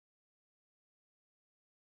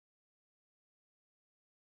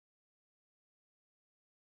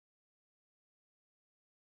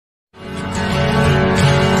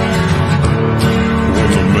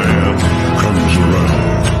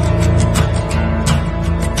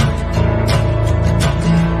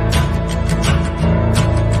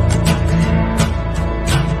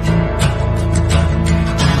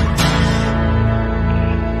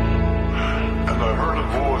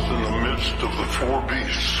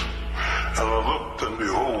And I looked, and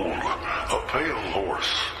behold, a pale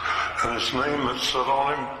horse, and his name that sat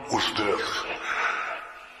on him was Death,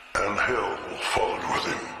 and hell followed with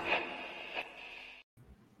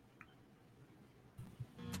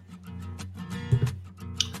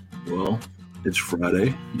him. Well, it's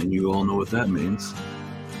Friday, and you all know what that means.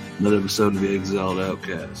 Another episode of the Exiled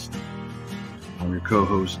Outcast. I'm your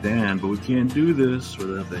co-host, Dan, but we can't do this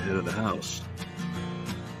without the head of the house.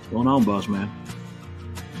 What's going on, boss man?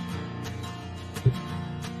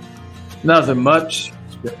 Nothing much.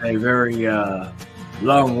 It's been a very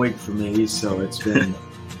long week for me, so it's been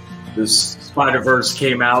this Spider-Verse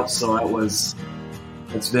came out, so it's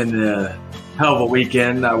been a hell of a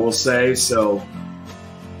weekend, I will say. So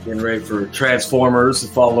getting ready for Transformers the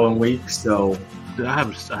following week. So I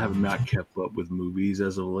have not kept up with movies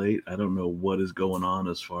as of late. I don't know what is going on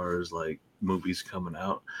as far as like movies coming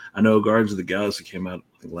out. I know Guardians of the Galaxy came out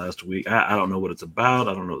last week. I don't know what it's about.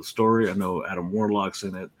 I don't know the story. I know Adam Warlock's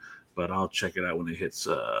in it. But I'll check it out when it hits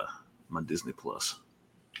my Disney Plus.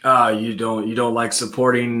 You don't like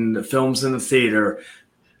supporting the films in the theater.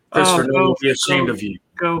 Christopher Nolan will be ashamed of you.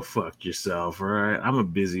 Go fuck yourself, all right? I'm a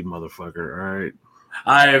busy motherfucker, all right?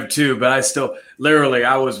 I have too, but I still literally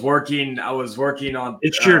I was working on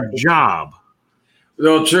it's your job.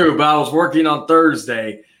 No, true, but I was working on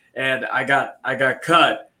Thursday and I got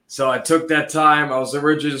cut. So I took that time. I was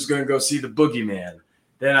originally just gonna go see The Boogeyman.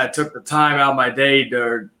 Then I took the time out of my day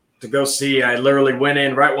to go see. I literally went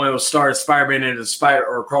in right when it was started, Spider-Man into Spider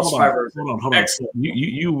or Across Spider. Hold on.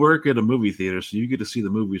 You work at a movie theater, so you get to see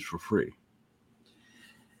the movies for free.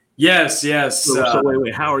 Yes. So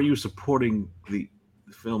wait. How are you supporting the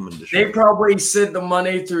film industry? They probably sent the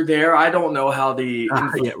money through there. I don't know how the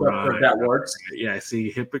infrastructure that works. Yeah, I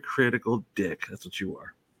see. Hypocritical dick. That's what you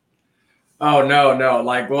are. Oh no!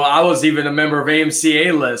 Like, well, I was even a member of AMC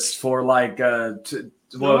A-list for like.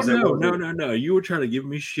 No. You were trying to give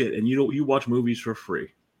me shit, and you watch movies for free.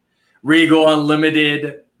 Regal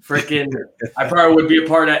Unlimited, freaking. I probably would be a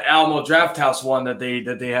part of Alamo Drafthouse one that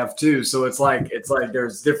they have too. So it's like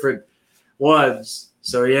there's different ones.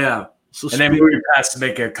 So yeah. And then Movie Pass to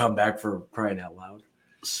make a comeback for crying out loud.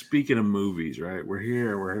 Speaking of movies, right? We're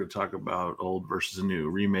here to talk about old versus new,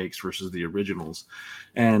 remakes versus the originals,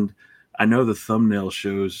 and I know the thumbnail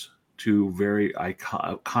shows two very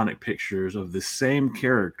iconic pictures of the same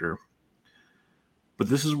character. But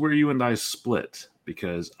this is where you and I split,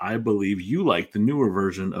 because I believe you like the newer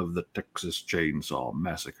version of the Texas Chainsaw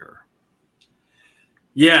Massacre.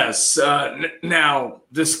 Yes. Now,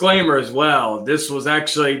 disclaimer as well. This was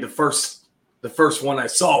actually the first one I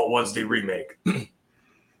saw was the remake.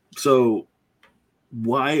 So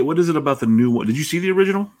what is it about the new one? Did you see the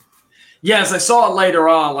original? Yes, I saw it later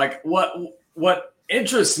on. Like what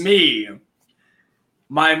interests me,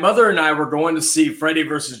 my mother and I were going to see Freddy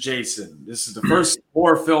vs. Jason. This is the first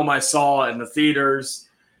horror film I saw in the theaters.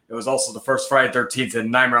 It was also the first Friday 13th and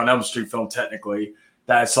Nightmare on Elm Street film, technically,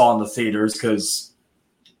 that I saw in the theaters, because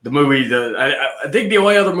the movie, I think the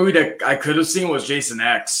only other movie that I could have seen was Jason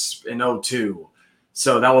X in 2002.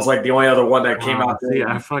 So that was like the only other one that came out. See,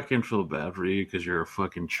 I fucking feel bad for you because you're a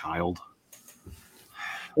fucking child.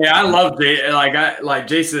 Yeah, I love like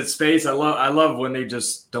Jason in Space. I love when they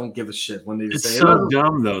just don't give a shit when they just it's say so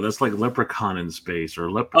dumb though. That's like Leprechaun in Space or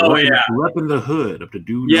Lep in the Hood up to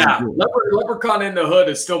do. Yeah, Leprechaun in the Hood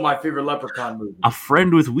is still my favorite Leprechaun movie. A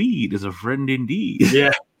friend with weed is a friend indeed.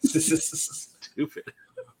 Yeah, stupid.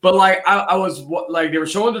 But like I was like they were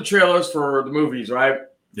showing the trailers for the movies, right?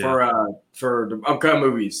 Yeah. For the upcoming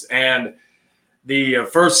movies, and the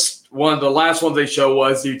the last one they show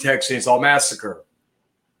was the Texas Chainsaw Massacre.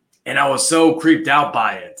 And I was so creeped out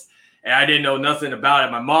by it. And I didn't know nothing about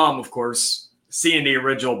it. My mom, of course, seeing the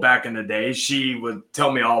original back in the day, she would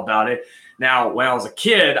tell me all about it. Now, when I was a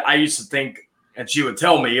kid, I used to think, and she would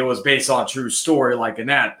tell me it was based on a true story like in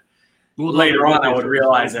that. Well, later on, I would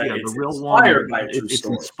realize that it's inspired by a true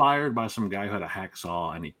story. It's inspired by some guy who had a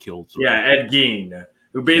hacksaw and he killed someone. Yeah, Ed Gein,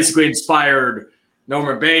 who basically inspired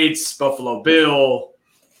Norman Bates, Buffalo Bill,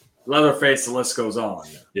 Leatherface, the list goes on.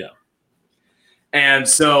 Yeah. And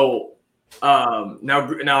so now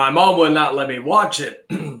my mom would not let me watch it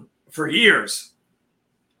for years.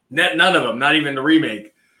 None of them, not even the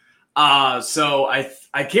remake. So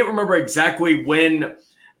I can't remember exactly when,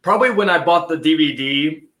 probably when I bought the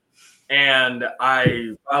DVD and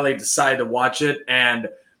I finally decided to watch it. And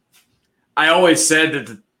I always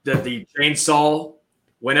said that the chainsaw,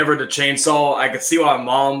 whenever the chainsaw, I could see why my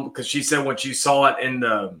mom, because she said when she saw it in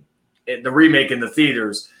the remake in the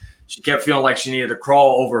theaters, she kept feeling like she needed to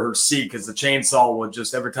crawl over her seat because the chainsaw would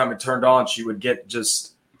just, every time it turned on, she would get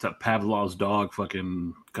just... It's a Pavlov's dog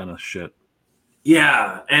fucking kind of shit.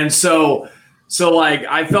 Yeah, and so like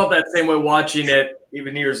I felt that same way watching it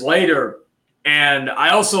even years later. And I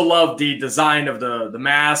also love the design of the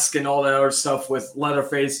mask and all that other stuff with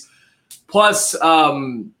Leatherface. Plus,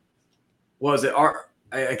 what was it?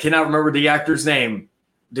 I cannot remember the actor's name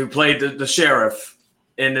who played the sheriff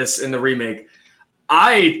in the remake.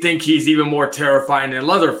 I think he's even more terrifying than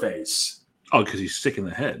Leatherface. Oh, because he's sick in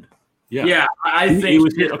the head. Yeah, Yeah, I think it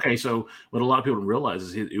was his, okay. So what a lot of people don't realize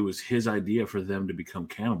is it was his idea for them to become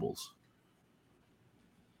cannibals.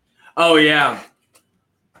 Oh yeah,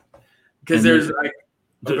 because there's like,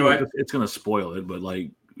 it's going to spoil it, but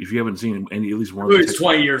like if you haven't seen any, at least one of the it's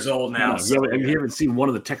 20 years old now. If you haven't seen one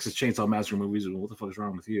of the Texas Chainsaw Massacre movies, what the fuck is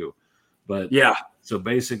wrong with you? But yeah, so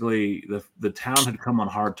basically the town had come on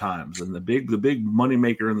hard times, and the big money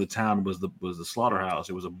maker in the town was the slaughterhouse.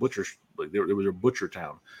 It was a butcher, like there was a butcher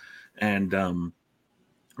town, and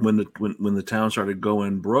when the town started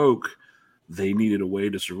going broke, they needed a way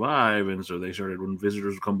to survive, and so they started, when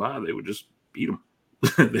visitors would come by, they would just beat them.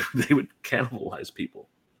 they would cannibalize people.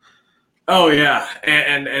 Oh yeah,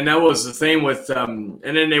 and that was the thing with and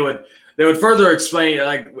then they would further explain,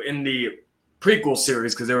 like in the prequel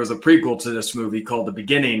series, because there was a prequel to this movie called The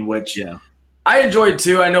Beginning, which I enjoyed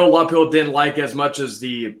too. I know a lot of people didn't like as much as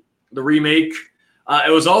the remake.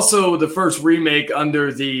 It was also the first remake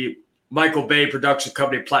under the Michael Bay production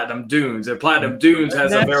company Platinum Dunes, and Platinum Dunes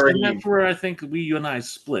has a very. And that's where I think you and I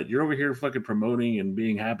split. You're over here fucking promoting and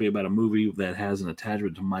being happy about a movie that has an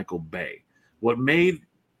attachment to Michael Bay. What made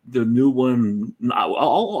the new one,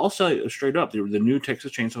 I'll say straight up, the new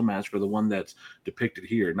Texas Chainsaw Massacre, the one that's depicted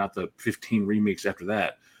here, not the 15 remakes after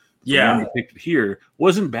that. The one depicted here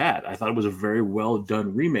wasn't bad. I thought it was a very well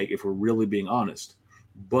done remake, if we're really being honest.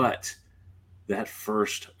 But that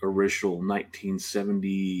first original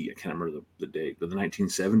 1970, I can't remember the date, but the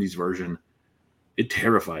 1970s version, it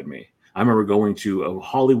terrified me. I remember going to a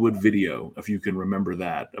Hollywood Video, if you can remember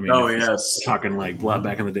that. I mean, talking like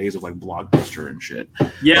back in the days of like Blockbuster and shit.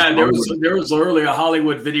 Yeah, and there was literally a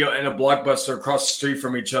Hollywood Video and a Blockbuster across the street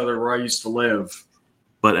from each other where I used to live.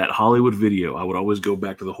 But at Hollywood Video, I would always go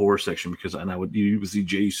back to the horror section because, you would see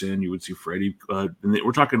Jason, you would see Freddy, and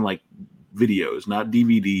we're talking like videos, not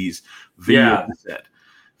DVDs, video cassette,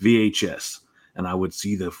 VHS. And I would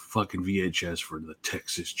see the fucking VHS for the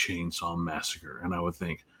Texas Chainsaw Massacre, and I would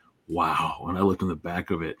think, wow. And I looked in the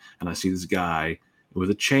back of it, and I see this guy with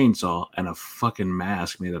a chainsaw and a fucking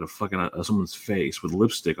mask made out of fucking someone's face with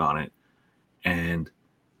lipstick on it. And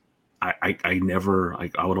I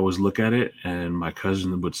would always look at it, and my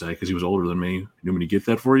cousin would say, because he was older than me, "You want me to get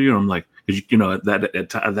that for you?" And I'm like, because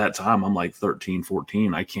at that time I'm like 13,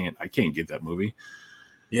 14. I can't get that movie.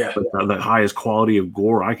 Yeah. But the highest quality of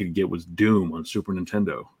gore I could get was Doom on Super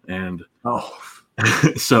Nintendo, and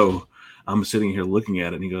so I'm sitting here looking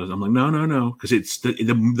at it, and he goes, I'm like, no, because it's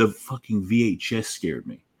the fucking VHS scared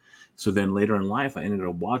me. So then later in life, I ended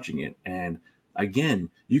up watching it, and again,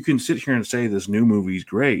 you can sit here and say this new movie is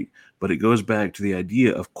great, but it goes back to the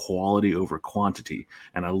idea of quality over quantity.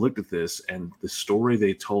 And I looked at this, and the story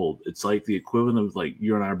they told, it's like the equivalent of, like,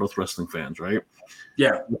 you and I are both wrestling fans, right?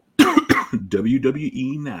 Yeah.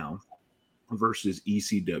 WWE now versus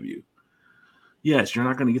ECW. Yes, you're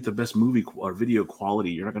not going to get the best movie or video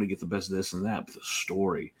quality. You're not going to get the best this and that, but the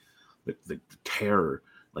story, the terror.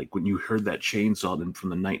 Like when you heard that chainsaw from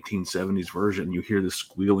the 1970s version, you hear the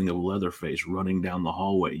squealing of Leatherface running down the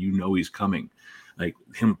hallway. You know he's coming. Like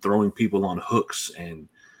him throwing people on hooks. And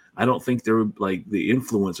I don't think the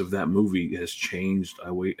influence of that movie has changed.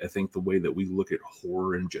 I think the way that we look at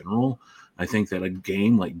horror in general. I think that a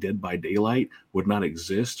game like Dead by Daylight would not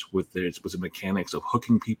exist with the mechanics of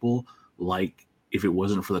hooking people, like if it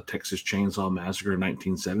wasn't for the Texas Chainsaw Massacre in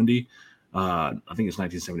 1970. I think it's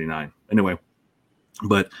 1979. Anyway,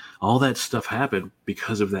 but all that stuff happened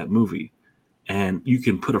because of that movie. And you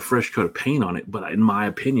can put a fresh coat of paint on it, but in my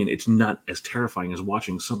opinion, it's not as terrifying as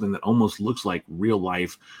watching something that almost looks like real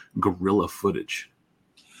life guerrilla footage.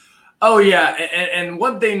 Oh, yeah. And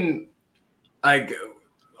one thing, like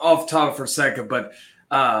off topic for a second, but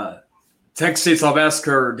Texas Chainsaw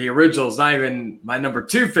Massacre, the original, is not even my number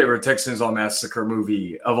 2 favorite Texas Chainsaw Massacre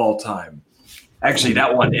movie of all time. Actually,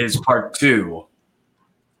 that one is part 2.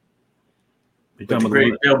 The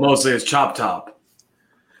great Bill Moseley as Chop Top.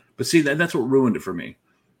 But see, that's what ruined it for me.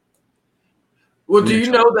 Well, do you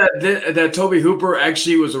know that Tobe Hooper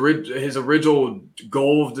actually was his original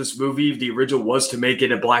goal of this movie? The original was to make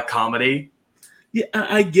it a black comedy. Yeah,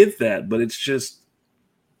 I get that, but it's just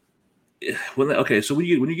so when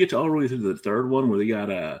you get to all the way through the third one, where they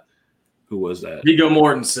got who was that? Viggo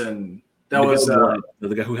Mortensen. That was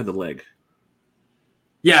the guy who had the leg.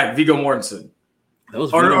 Yeah, Viggo Mortensen. That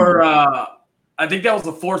was I think that was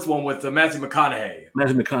the fourth one with Matthew McConaughey.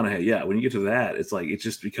 Matthew McConaughey, yeah. When you get to that, it's like it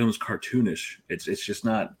just becomes cartoonish. It's just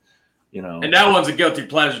not, And that one's a guilty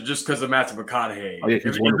pleasure just because of Matthew McConaughey. Oh, yeah,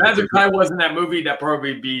 if Matthew McConaughey wasn't in that movie, that'd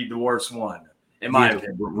probably be the worst one, in my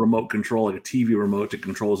opinion. Remote control, like a TV remote that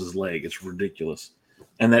controls his leg. It's ridiculous.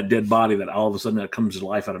 And that dead body that all of a sudden that comes to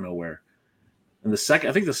life out of nowhere. And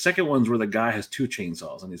I think the second one's where the guy has two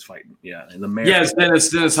chainsaws and he's fighting. Yeah, and the mayor. Yes,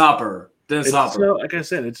 Dennis Hopper. So, like I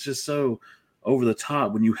said, it's just so over the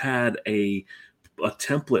top when you had a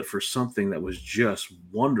template for something that was just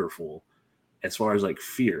wonderful as far as like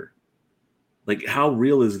fear. Like, how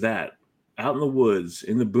real is that? Out in the woods,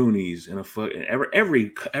 in the boonies, in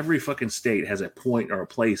every fucking state has a point or a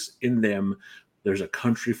place in them. There's a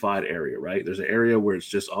countrified area, right? There's an area where it's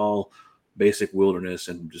just all basic wilderness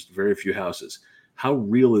and just very few houses. How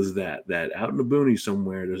real is that? That out in the boonies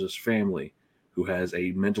somewhere, there's this family who has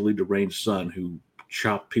a mentally deranged son who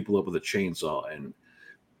chopped people up with a chainsaw and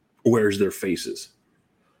wears their faces.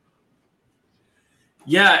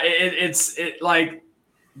 Yeah, it's like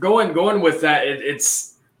going with that. It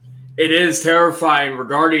is terrifying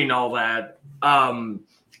regarding all that. And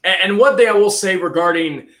one thing I will say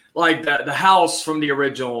regarding like the house from the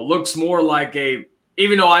original looks more like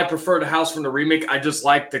even though I prefer the house from the remake, I just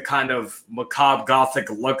like the kind of macabre gothic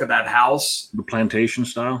look of that house. The plantation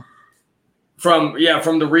style? From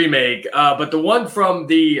the remake. But the one from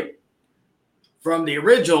the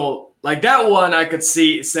original, like that one I could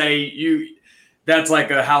that's like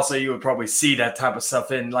a house that you would probably see that type of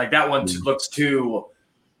stuff in. Like that one looks too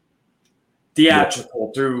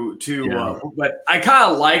theatrical but I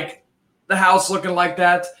kind of like the house looking like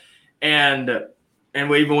that. And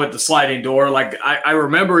even with the sliding door, like I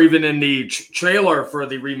remember even in the trailer for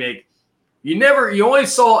the remake, you only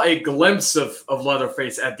saw a glimpse of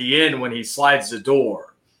Leatherface at the end when he slides the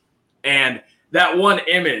door. And that one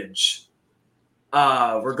image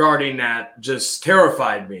regarding that just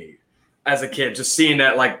terrified me as a kid, just seeing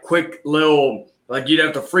that like quick little, like you'd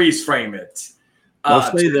have to freeze frame it.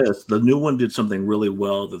 I'll say this, the new one did something really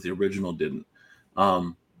well that the original didn't.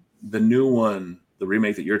 The new one, the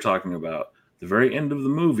remake that you're talking about, the very end of the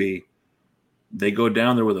movie, they go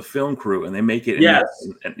down there with a film crew and they make it. Yes.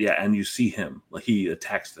 And you see him, like he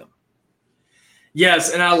attacks them.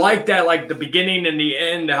 Yes. And I like that, like the beginning and the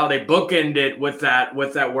end, how they bookend it with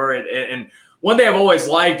that word. And one thing I've always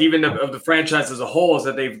liked, even of the franchise as a whole, is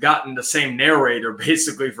that they've gotten the same narrator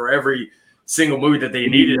basically for every single movie that they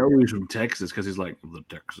needed. You know he's from Texas because he's like the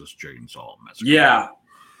Texas Chainsaw Massacre. Yeah.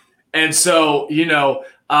 And so,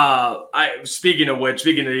 speaking of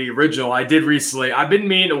the original, I did recently, I've been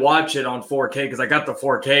meaning to watch it on 4K because I got the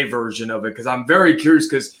 4K version of it because I'm very curious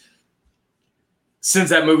because since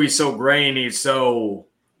that movie's so grainy, so,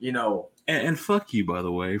 And fuck you, by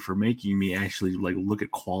the way, for making me actually like look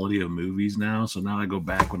at quality of movies now. So now I go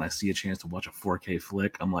back when I see a chance to watch a 4K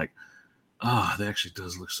flick, I'm like, that actually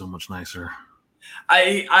does look so much nicer.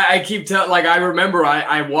 I keep telling, like, I remember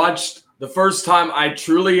I watched the first time I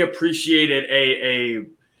truly appreciated a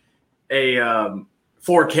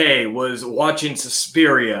 4K was watching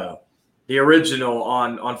Suspiria, the original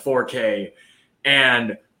on 4K,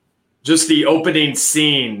 and just the opening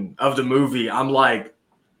scene of the movie. I'm like,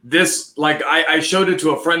 this, like, I showed it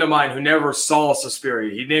to a friend of mine who never saw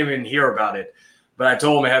Suspiria. He didn't even hear about it, but I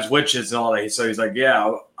told him it has witches and all that. So he's like,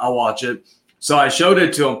 yeah, I'll watch it. So I showed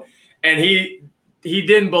it to him, and he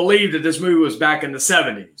didn't believe that this movie was back in the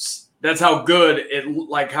 70s. That's how good it,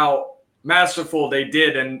 like how masterful they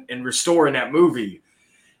did in restoring that movie.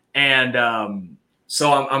 And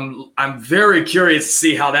so I'm very curious to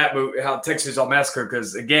see how that movie, how Texas Chainsaw Massacre,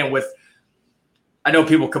 because again, I know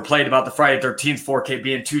people complained about the Friday 13th 4K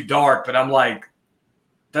being too dark, but I'm like,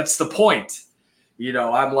 that's the point.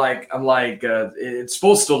 I'm like, it's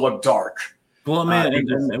supposed to look dark. Well, man, and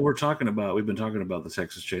we've been talking about the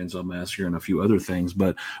Texas Chainsaw Massacre and a few other things,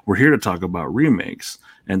 but we're here to talk about remakes.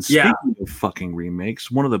 And speaking of fucking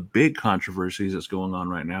remakes, one of the big controversies that's going on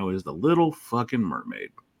right now is The Little Fucking Mermaid.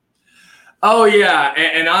 Oh yeah,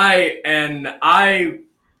 and I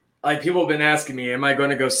like, people have been asking me, am I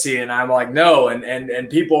going to go see it? And I'm like, no. And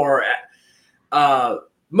people are,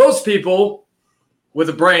 most people with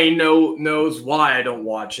a brain knows why I don't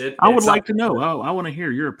watch it. I would like to know. I want to hear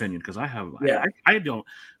your opinion because I have. Yeah. I don't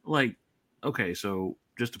like. Okay, so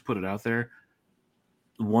just to put it out there,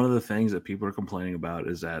 one of the things that people are complaining about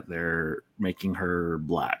is that they're making her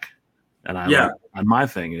black, and and my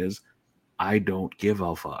thing is, I don't give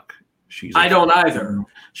a fuck. I don't either.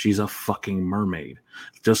 She's a fucking mermaid.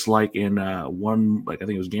 Just like in one, like I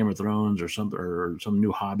think it was Game of Thrones or some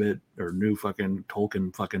new Hobbit or new fucking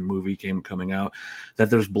Tolkien fucking movie coming out, that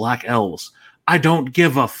there's black elves. I don't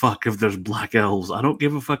give a fuck if there's black elves. I don't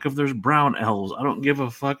give a fuck if there's brown elves. I don't give a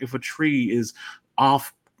fuck if a tree is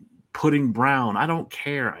off putting brown. I don't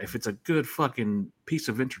care. If it's a good fucking piece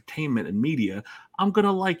of entertainment and media, I'm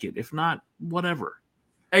gonna like it. If not, whatever.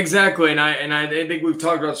 Exactly, and I think we've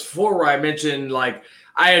talked about this before, where I mentioned like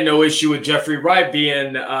I had no issue with Jeffrey Wright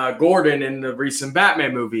being Gordon in the recent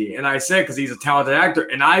Batman movie, and I said because he's a talented actor,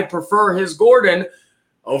 and I prefer his Gordon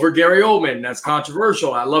over Gary Oldman. That's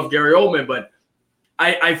controversial. I love Gary Oldman, but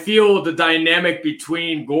I feel the dynamic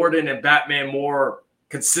between Gordon and Batman more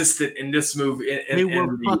consistent in this movie. They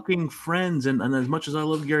were fucking friends, and as much as I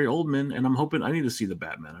love Gary Oldman, and I'm hoping I need to see the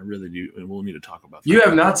Batman. I really do, and we'll need to talk about that. You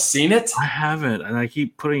have not seen it? I haven't, and I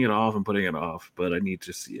keep putting it off, but I need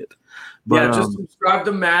to see it. But, yeah, just subscribe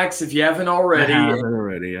to Max if you haven't already.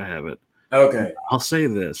 I have it. Okay. I'll say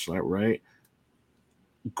this, right?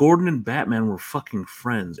 Gordon and Batman were fucking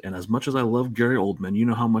friends, and as much as I love Gary Oldman, you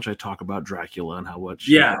know how much I talk about Dracula and how much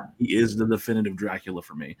he is the definitive Dracula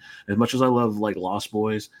for me. As much as I love like Lost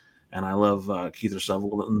Boys, and I love Keith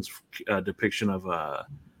Sutherland's depiction of what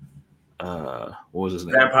was his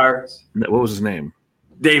name? Vampires. What was his name?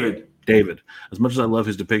 David. As much as I love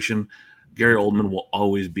his depiction, Gary Oldman will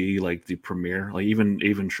always be like the premier. Like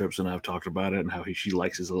even Trips and I've talked about it and how she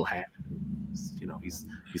likes his little hat. You know, he's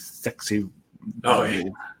sexy. Oh, yeah.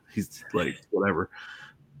 He's like whatever.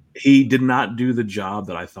 He did not do the job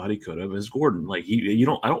that I thought he could have as Gordon. Like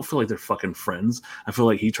I don't feel like they're fucking friends. I feel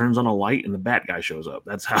like he turns on a light and the bat guy shows up.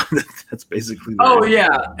 That's how. That's basically. Oh yeah,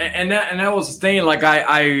 and that was the thing. Like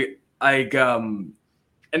and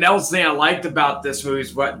that was the thing I liked about this movie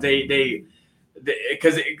is what they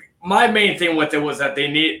because my main thing with it was that they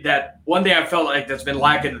need that one thing I felt like that's been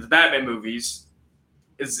lacking in the Batman movies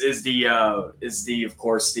is the of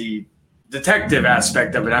course the detective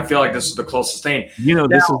aspect of it. I feel like this is the closest thing. You know,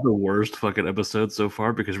 this is the worst fucking episode so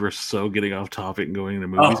far because we're so getting off topic and going into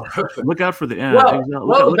movies. Look out for the end.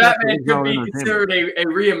 Well, Batman could be considered a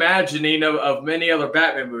reimagining of many other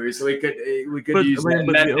Batman movies, so we could use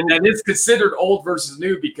that. That is considered old versus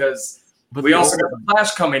new because we also got the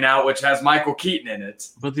Flash coming out, which has Michael Keaton in it.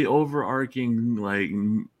 But the overarching like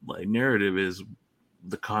narrative is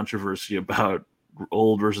the controversy about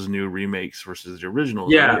old versus new remakes versus the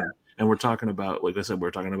originals. Yeah. Right? And we're talking about, like I said, we're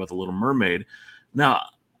talking about The Little Mermaid. Now,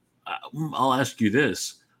 I'll ask you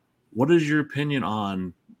this: what is your opinion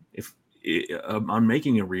on on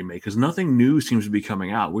making a remake? Because nothing new seems to be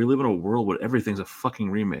coming out. We live in a world where everything's a fucking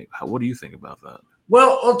remake. What do you think about that?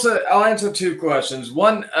 Well, I'll answer two questions.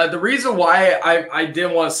 One, the reason why I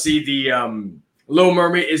didn't want to see the Little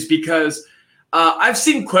Mermaid is because I've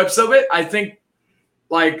seen clips of it. I think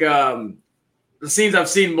the scenes I've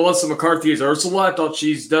seen Melissa McCarthy as Ursula, I thought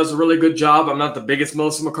she does a really good job. I'm not the biggest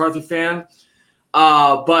Melissa McCarthy fan.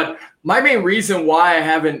 But my main reason why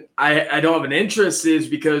I don't have an interest is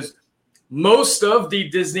because most of the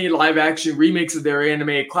Disney live action remakes of their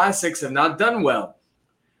animated classics have not done well.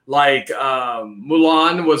 Like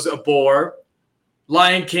Mulan was a bore.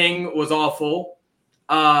 Lion King was awful.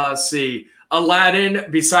 Aladdin,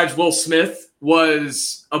 besides Will Smith,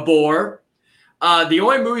 was a bore. The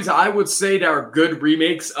only movies I would say that are good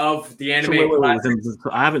remakes of the animated classics.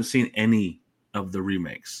 I haven't seen any of the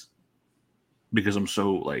remakes because I'm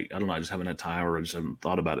so I don't know, I just haven't had time or I just haven't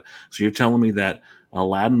thought about it. So you're telling me that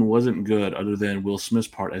Aladdin wasn't good other than Will Smith's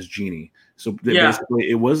part as Genie. So basically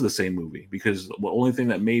it was the same movie because the only thing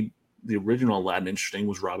that made the original Aladdin interesting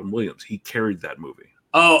was Robin Williams. He carried that movie.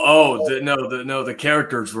 The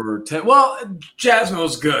characters were Jasmine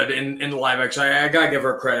was good in the live action. I gotta give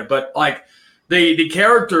her credit, but like the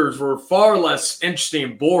characters were far less interesting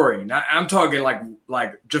and boring. I'm talking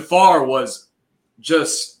like Jafar was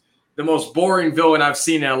just the most boring villain I've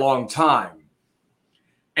seen in a long time.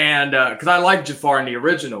 And because I liked Jafar in the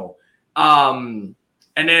original. And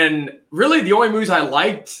then really the only movies I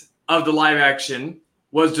liked of the live action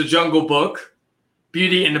was The Jungle Book,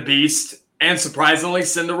 Beauty and the Beast, and surprisingly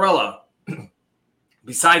Cinderella.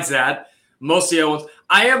 Besides that, most of the other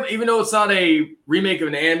ones, even though it's not a remake of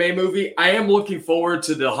an anime movie, I am looking forward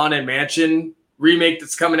to the Haunted Mansion remake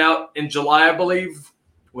that's coming out in July, I believe,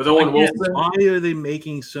 with Owen Wilson. Why are they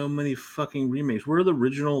making so many fucking remakes? Where are the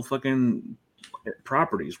original fucking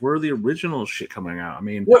properties? Where are the original shit coming out? I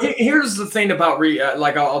mean, well, here's the thing about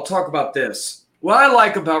I'll talk about this. What I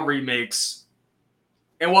like about remakes,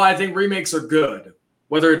 and why I think remakes are good,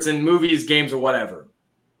 whether it's in movies, games, or whatever.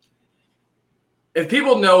 If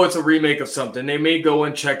people know it's a remake of something, they may go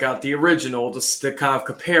and check out the original to kind of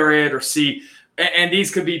compare it or see. And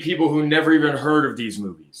these could be people who never even heard of these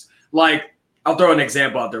movies. Like, I'll throw an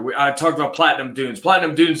example out there. I talked about Platinum Dunes.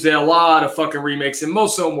 Platinum Dunes did a lot of fucking remakes, and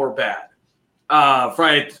most of them were bad.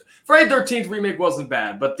 Friday the 13th remake wasn't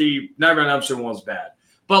bad, but the Nightmare on Elm Street one was bad.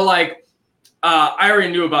 But like, I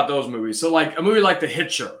already knew about those movies. So like a movie like The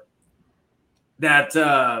Hitcher, that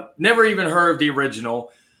never even heard of the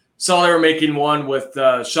original. Saw they were making one with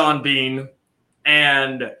Sean Bean,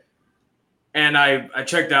 and I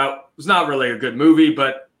checked out. It was not really a good movie,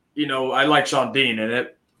 but you know, I like Sean Bean in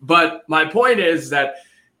it. But my point is that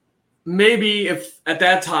maybe if at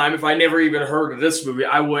that time, if I never even heard of this movie,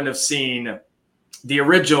 I wouldn't have seen the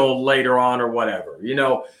original later on or whatever, you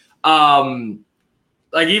know.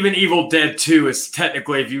 Like even Evil Dead 2 is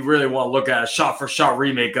technically, if you really want to look at a shot-for-shot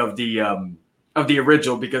remake of the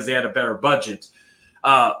original because they had a better budget.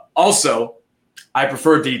 Also, I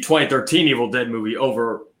preferred the 2013 Evil Dead movie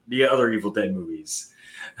over the other Evil Dead movies.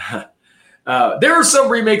 There are some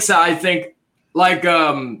remakes that I think, like,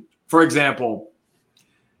 for example,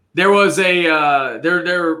 there was there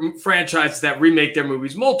are franchises that remake their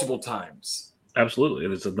movies multiple times. Absolutely,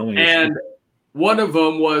 it's annoying. And one of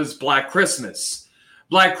them was Black Christmas.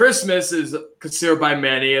 Black Christmas is considered by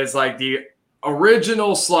many as like the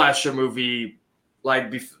original slasher movie,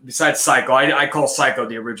 like besides Psycho. I call Psycho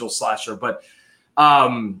the original slasher, but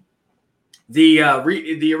the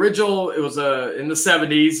original, it was in the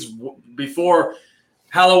 70s, before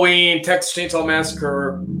Halloween, Texas Chainsaw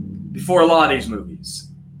Massacre, before a lot of these movies.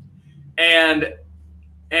 And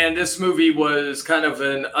this movie was kind of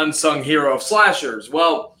an unsung hero of slashers.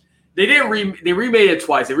 Well, they remade it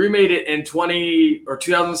twice. They remade it in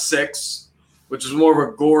 2006, which is more of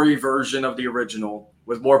a gory version of the original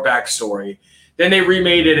with more backstory. Then they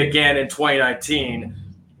remade it again in 2019.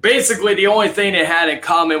 Basically, the only thing it had in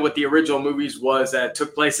common with the original movies was that it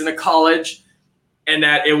took place in a college and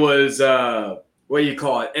that it was, what do you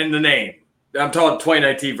call it, in the name. I'm talking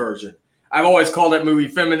 2019 version. I've always called that movie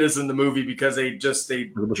Feminism the Movie because they a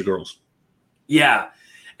bunch of girls. Yeah.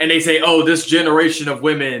 And they say, oh, this generation of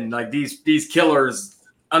women, like these killers,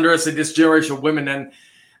 underestimate this generation of women. And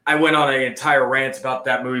I went on an entire rant about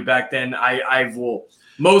that movie back then. I will,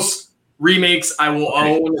 most remakes I will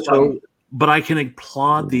own. But I can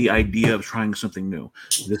applaud the idea of trying something new.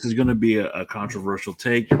 This is going to be a controversial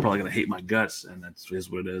take. You're probably going to hate my guts, and that is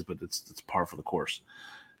what it is, but it's par for the course.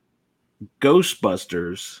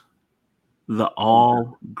 Ghostbusters, the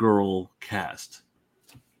all-girl cast.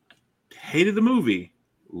 Hated the movie,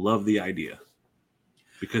 loved the idea.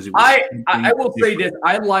 Because it was I will say this.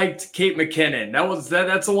 I liked Kate McKinnon.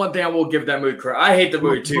 That's the one thing I will give that movie credit. I hate the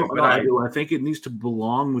movie too. But I think it needs to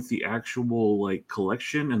belong with the actual like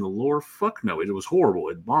collection and the lore. Fuck no, it was horrible.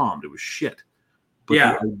 It bombed. It was shit. But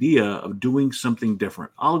the idea of doing something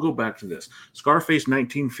different. I'll go back to this. Scarface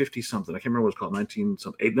 1950 something. I can't remember what it's called. 19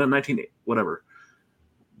 whatever.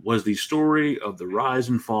 Was the story of the rise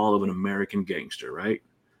and fall of an American gangster, right?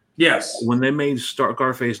 Yes. When they made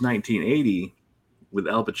Scarface 1980. With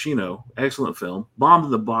Al Pacino, excellent film, bombed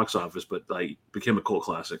in the box office, but like became a cult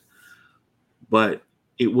classic. But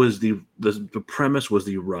it was the premise was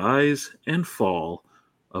the rise and fall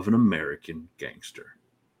of an American gangster.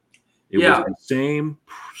 It was the same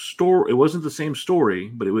story. It wasn't the same story,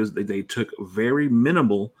 but it was they took very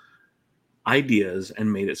minimal ideas and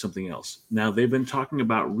made it something else. Now they've been talking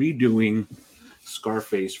about redoing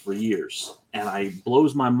Scarface for years, and it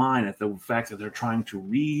blows my mind at the fact that they're trying to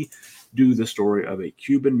redo the story of a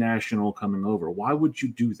Cuban national coming over. Why would you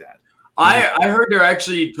do that? I heard they're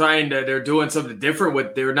actually they're doing something different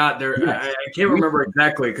with I can't remember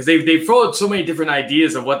exactly because they've thrown out so many different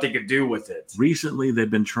ideas of what they could do with it. Recently they've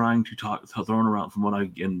been trying to throwing around, from what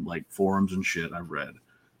in like forums and shit I've read,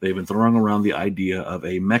 they've been throwing around the idea of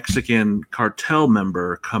a Mexican cartel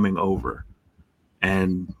member coming over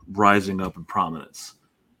and rising up in prominence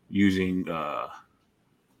using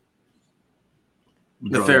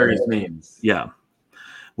nefarious means. Yeah,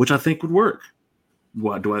 which I think would work.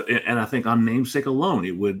 And I think on namesake alone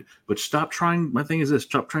it would. But stop trying. My thing is this: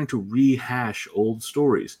 stop trying to rehash old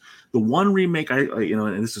stories. The one remake I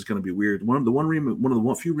and this is going to be weird. One of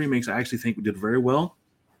the few remakes I actually think did very well.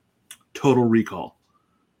 Total Recall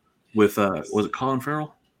with was it Colin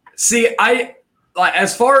Farrell? See,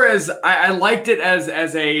 as far as I liked it as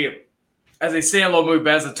a standalone movie,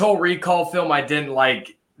 but as a Total Recall film, I didn't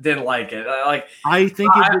like it.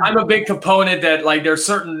 I'm a big proponent that like there's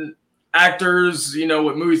certain actors,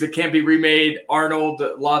 with movies that can't be remade. Arnold,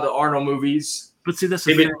 a lot of the Arnold movies. But see, that's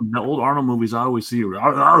the thing. The old Arnold movies, I always see Maria. I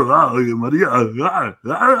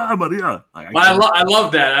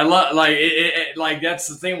love that. I love like that's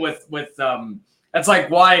the thing with that's like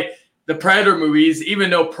why. The Predator movies, even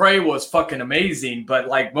though Prey was fucking amazing, but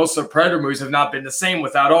like most of the Predator movies have not been the same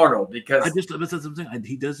without Arnold because that's something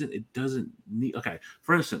he doesn't. It doesn't need. Okay,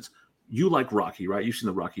 for instance, you like Rocky, right? You've seen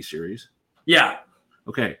the Rocky series. Yeah.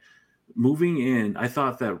 Okay, moving in, I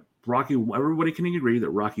thought that everybody can agree that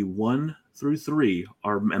Rocky 1 through 3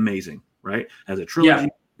 are amazing, right? As a trilogy,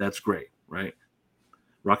 that's great, right?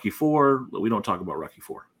 Rocky 4, we don't talk about Rocky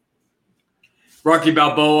 4. Rocky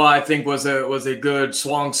Balboa, I think, was a good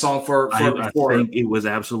song for I think it was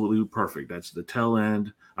absolutely perfect. That's the tail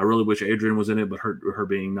end. I really wish Adrian was in it, but her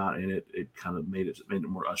being not in it, it kind of made it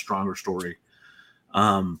more a stronger story.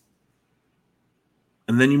 And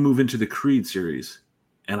then you move into the Creed series,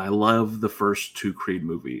 and I love the first 2 Creed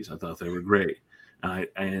movies. I thought they were great,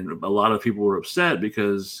 and a lot of people were upset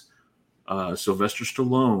because Sylvester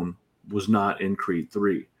Stallone was not in Creed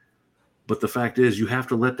 3. But the fact is, you have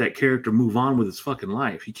to let that character move on with his fucking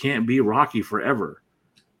life. He can't be Rocky forever.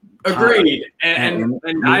 Agreed. And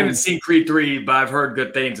I haven't seen Creed 3, but I've heard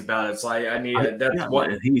good things about it. So I need that's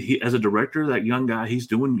what he as a director, that young guy, he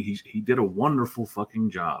did a wonderful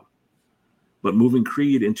fucking job. But moving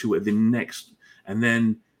Creed into the next, and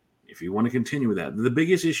then if you want to continue with that, the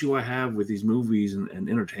biggest issue I have with these movies and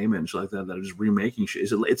entertainment and shit like that are just remaking shit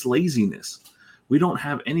is it's laziness. We don't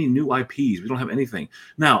have any new IPs. We don't have anything.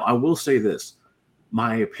 Now, I will say this.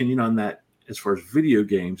 My opinion on that as far as video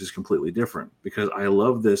games is completely different because I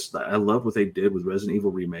love this. I love what they did with Resident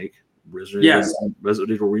Evil Remake. Resident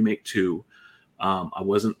Evil Remake 2.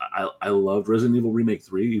 I loved Resident Evil Remake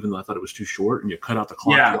 3, even though I thought it was too short and you cut out the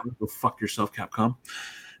clock. Yeah. Go fuck yourself, Capcom.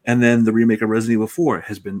 And then the remake of Resident Evil 4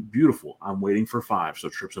 has been beautiful. I'm waiting for 5, so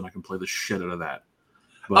Trips and I can play the shit out of that.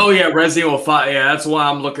 But, Resident Evil 5. Yeah, that's what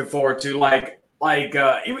I'm looking forward to.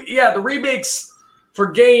 The remakes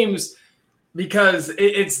for games, because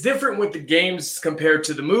it's different with the games compared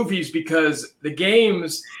to the movies, because the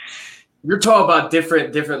games, you're talking about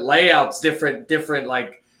different layouts, different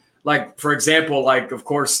like for example, of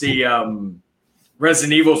course the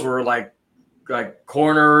Resident Evils were like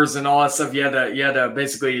corners and all that stuff. You had to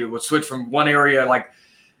basically would switch from one area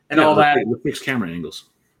all that. With fixed camera angles.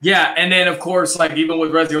 Yeah, and then of course even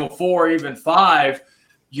with Resident Evil 4, even 5.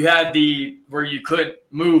 You had where you couldn't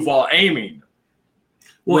move while aiming.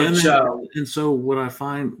 Well, and so what I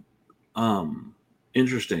find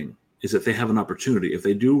interesting is that they have an opportunity. If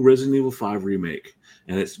they do Resident Evil 5 remake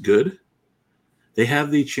and it's good, they have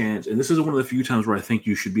the chance. And this is one of the few times where I think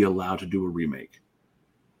you should be allowed to do a remake.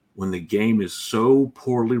 When the game is so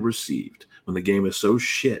poorly received, when the game is so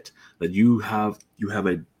shit that you have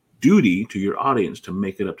a duty to your audience to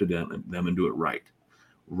make it up to them and do it right.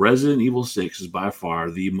 Resident Evil 6 is by far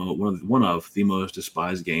one of the most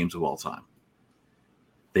despised games of all time.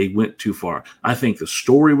 They went too far. I think the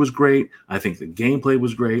story was great. I think the gameplay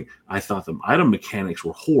was great. I thought the item mechanics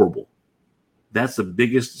were horrible. That's the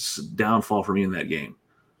biggest downfall for me in that game.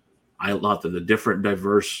 I thought that the different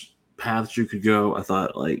diverse paths you could go. I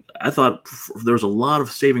thought there was a lot of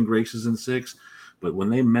saving graces in 6, but when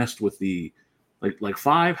they messed with the like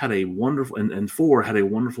 5 had a wonderful and 4 had a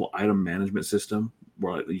wonderful item management system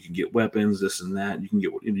where you can get weapons, this and that.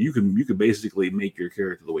 You can basically make your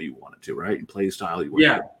character the way you want it to, right? And play style you want.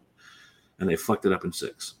 Yeah. And they fucked it up in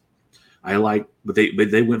 6. But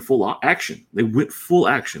they went full action. They went full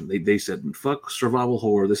action. They said, fuck survival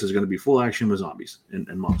horror. This is going to be full action with zombies and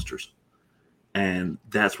monsters. And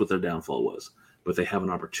that's what their downfall was. But they have an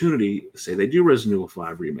opportunity. Say they do Resident Evil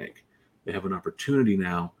 5 remake. They have an opportunity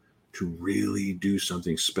now to really do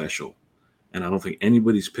something special. And I don't think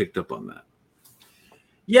anybody's picked up on that.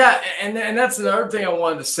 Yeah, and that's another thing I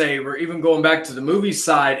wanted to say, where even going back to the movie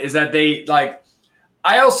side, is that they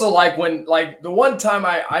I also like when the one time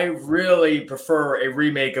I really prefer a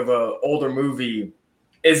remake of an older movie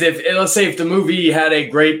is let's say if the movie had a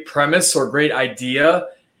great premise or great idea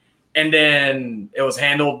and then it was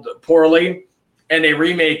handled poorly and they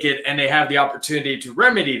remake it and they have the opportunity to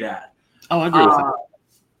remedy that. Oh, I agree with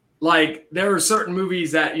that. There are certain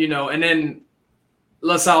movies that, and then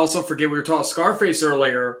let's not also forget, we were talking Scarface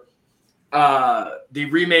earlier, the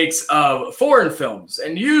remakes of foreign films.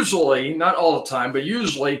 And usually, not all the time, but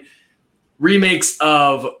usually remakes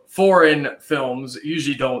of foreign films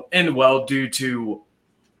usually don't end well due to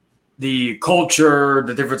the culture,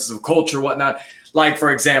 the differences of culture, whatnot. Like,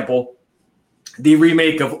 for example, the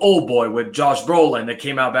remake of Old Boy with Josh Brolin that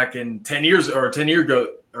came out back in 10 years ago,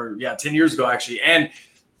 actually. And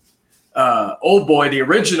Old Boy, the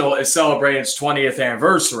original, is celebrating its 20th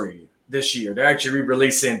anniversary this year. They're actually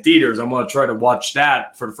re-releasing in theaters. I'm going to try to watch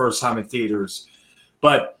that for the first time in theaters.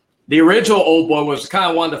 But the original Old Boy was kind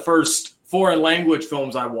of one of the first foreign language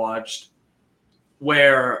films I watched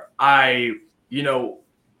where I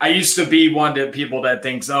used to be one of the people that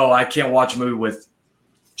thinks, I can't watch a movie with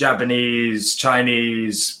Japanese,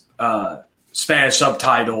 Chinese, Spanish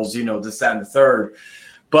subtitles, this, that, and the third.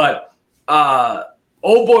 But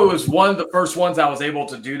Old Boy was one of the first ones I was able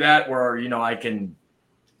to do that, where I can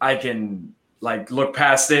like look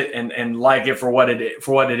past it and like it for what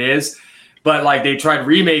it is. But like they tried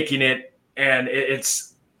remaking it, and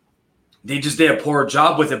they just did a poor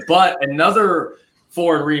job with it. But another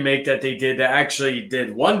foreign remake that they did that actually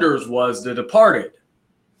did wonders was The Departed.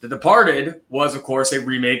 The Departed was, of course, a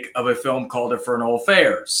remake of a film called Infernal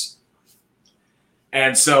Affairs.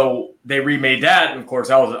 And so they remade that. And of course,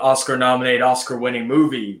 that was an Oscar-nominated, Oscar-winning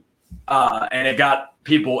movie. And it got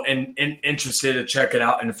people interested in checking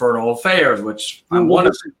out Infernal Affairs, which I want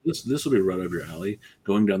to. This will be right up your alley.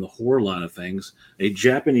 Going down the horror line of things, a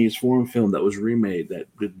Japanese foreign film that was remade that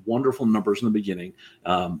did wonderful numbers in the beginning.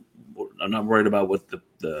 I'm not worried about what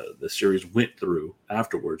the series went through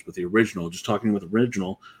afterwards, but the original, just talking about the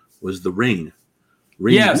original, was The Ring.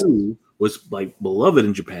 Ring Yes. 2 was like beloved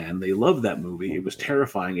in Japan. They loved that movie. It was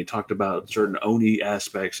terrifying. It talked about certain Oni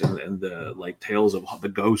aspects and the like tales of the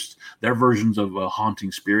ghosts, their versions of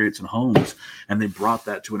haunting spirits and homes. And they brought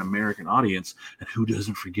that to an American audience. And who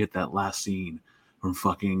doesn't forget that last scene from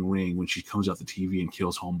fucking Ring when she comes out the TV and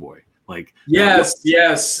kills Homeboy? Like, Yes.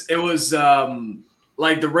 It was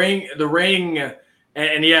like the ring,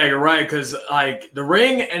 and yeah, you're right, because like The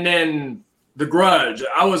Ring and then The Grudge,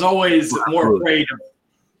 I was always more afraid of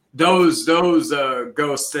those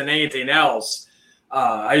ghosts than anything else.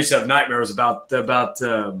 I used to have nightmares about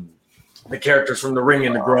the characters from The Ring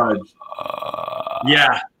and The Grudge.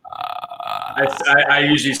 Yeah, I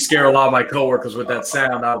usually scare a lot of my coworkers with that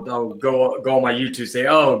sound. I'll go on my YouTube, say,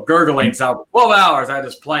 "Oh, gurgling's out 12 hours." I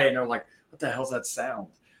just play it, and they're like, "What the hell's that sound?"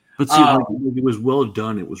 But see, it was well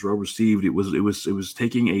done. It was well received. It was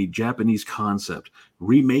taking a Japanese concept,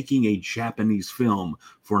 remaking a Japanese film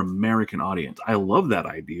for an American audience. I love that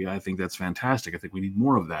idea. I think that's fantastic. I think we need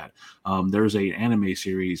more of that. There's an anime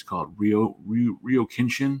series called Rio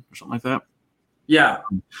Kenshin or something like that. Yeah,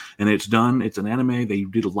 and it's done. It's an anime. They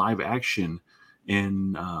did a live action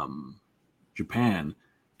in Japan.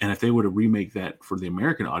 And if they were to remake that for the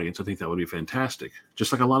American audience, I think that would be fantastic.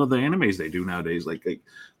 Just like a lot of the animes they do nowadays, like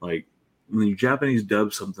when you Japanese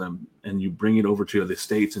dub something and you bring it over to the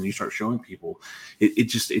States and you start showing people,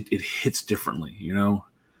 it hits differently.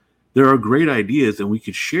 There are great ideas that we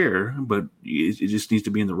could share, but it just needs to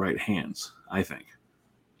be in the right hands, I think.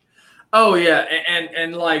 Oh yeah,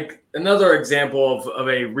 and like another example of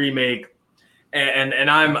a remake, and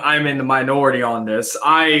I'm in the minority on this.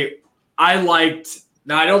 I liked.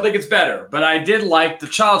 Now, I don't think it's better, but I did like the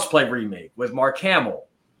Child's Play remake with Mark Hamill.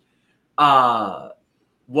 While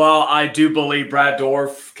I do believe Brad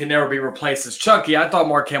Dourif can never be replaced as Chucky, I thought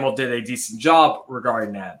Mark Hamill did a decent job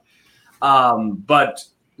regarding that. But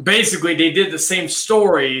basically, they did the same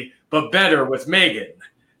story, but better with Megan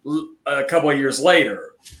a couple of years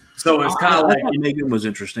later. So it's kind of like Megan was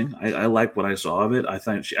interesting. I like what I saw of it. I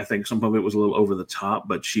think some of it was a little over the top,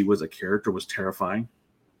 but she was a character, was terrifying.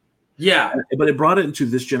 Yeah, but it brought it into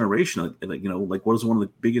this generation. Like what is one of the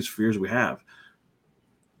biggest fears we have?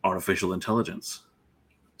 Artificial intelligence.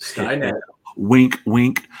 Skynet. Wink,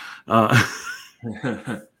 wink. But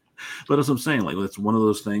as I'm saying, like it's one of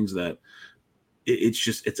those things that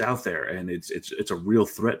it's out there, and it's a real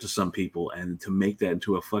threat to some people, and to make that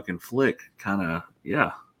into a fucking flick, kind of,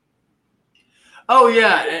 yeah. Oh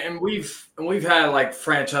yeah, and we've had like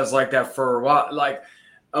franchise like that for a while, like.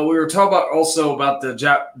 We were talking about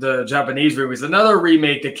the Japanese movies. Another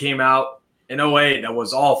remake that came out in 2008 that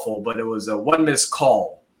was awful, but it was a One Missed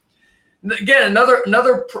Call. Again,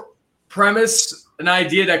 another premise, an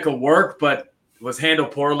idea that could work, but was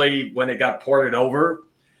handled poorly when it got ported over.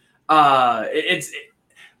 It's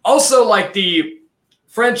also like the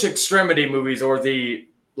French Extremity movies, or those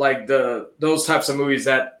types of movies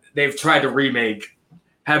that they've tried to remake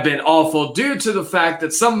have been awful due to the fact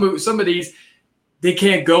that some of these. They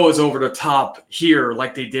can't go as over the top here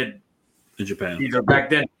like they did in Japan. Either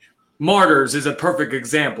back then. Martyrs is a perfect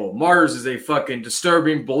example. Martyrs is a fucking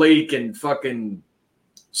disturbing, bleak, and fucking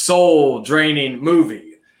soul-draining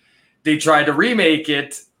movie. They tried to remake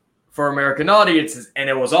it for American audiences,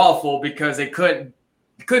 and it was awful because they couldn't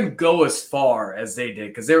go as far as they did.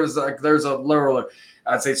 Because there's a literal,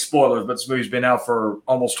 I'd say spoilers, but this movie's been out for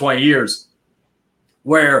almost 20 years,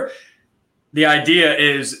 where the idea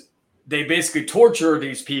is they basically torture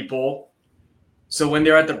these people, so when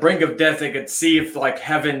they're at the brink of death, they could see if like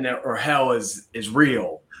heaven or hell is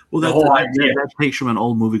real. Well, that takes from an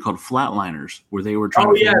old movie called Flatliners, where they were trying.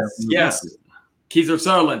 Oh yes, Kiefer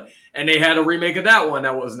Sutherland, and they had a remake of that one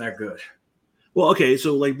that wasn't that good. Well, okay,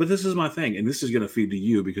 so but this is my thing, and this is going to feed to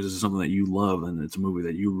you because this is something that you love, and it's a movie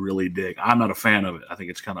that you really dig. I'm not a fan of it. I think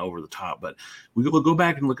it's kind of over the top, but we'll go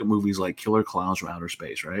back and look at movies like Killer Clowns from Outer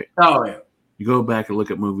Space, right? Oh yeah. You go back and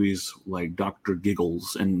look at movies like Dr.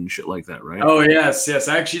 Giggles and shit like that, right? Oh, yes.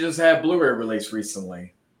 I actually just had Blu-ray release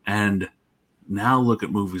recently. And now look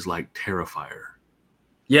at movies like Terrifier.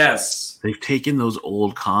 Yes. They've taken those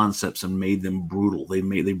old concepts and made them brutal.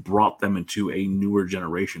 They brought them into a newer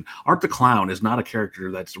generation. Art the Clown is not a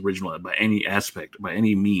character that's original by any aspect, by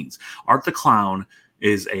any means. Art the Clown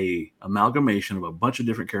is a amalgamation of a bunch of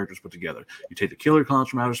different characters put together. You take the killer clowns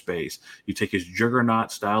from outer space, you take his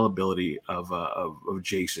juggernaut style ability of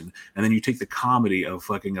Jason, and then you take the comedy of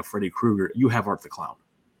fucking a Freddy Krueger. You have Art the Clown.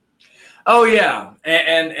 Oh yeah,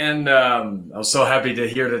 and I was so happy to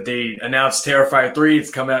hear that they announced Terrifier 3. It's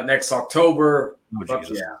coming out next October. Oh,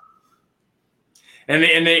 Jesus. Yeah.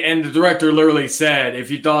 And the director literally said, if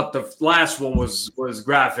you thought the last one was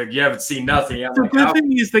graphic, you haven't seen nothing. The good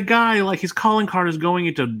thing is the guy, like, his calling card is going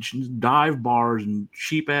into dive bars and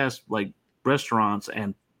cheap ass like restaurants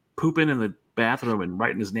and pooping in the bathroom and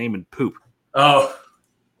writing his name in poop. Oh,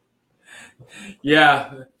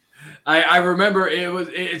 yeah. I remember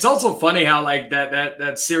it's also funny how like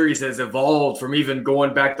that series has evolved from even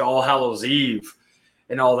going back to All Hallows Eve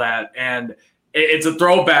and all that. And it's a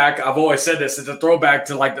throwback. I've always said this. It's a throwback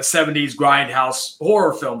to like the 70s grindhouse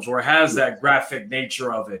horror films where it has that graphic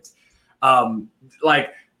nature of it.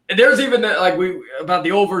 Like there's even like about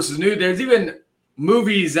the old versus new. There's even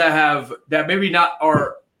movies that maybe not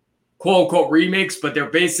are quote unquote remakes, but they're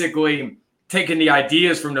basically taking the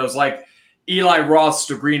ideas from those, like Eli Roth's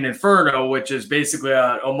The Green Inferno, which is basically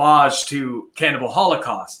an homage to Cannibal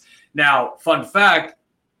Holocaust. Now, fun fact,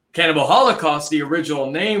 Cannibal Holocaust, the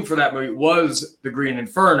original name for that movie was The Green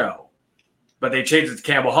Inferno, but they changed it to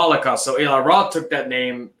Cannibal Holocaust. So Eli Roth took that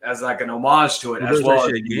name as like an homage to it. There's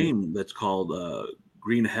actually a game that's called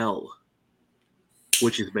Green Hell,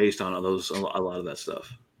 which is based on a lot of that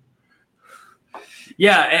stuff.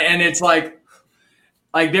 Yeah, and it's like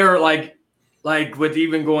they're like with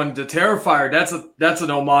even going to Terrifier, that's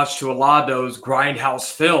an homage to a lot of those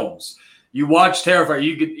grindhouse films. You watch Terrifier,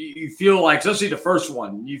 you feel like, especially the first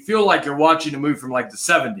one, you feel like you're watching a movie from like the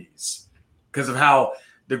 70s because of how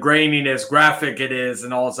the graininess, graphic it is,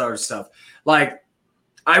 and all this other stuff. Like,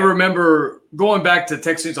 I remember going back to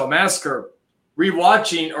Texas Chainsaw Massacre,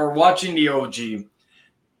 rewatching or watching the OG,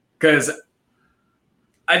 because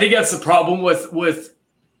I think that's the problem with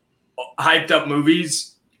hyped up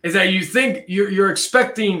movies, is that you think you're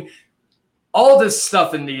expecting all this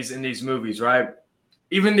stuff in these movies, right?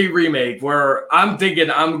 Even the remake, where I'm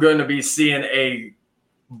thinking I'm going to be seeing a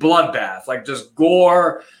bloodbath, like just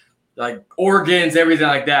gore, like organs, everything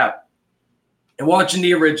like that. And watching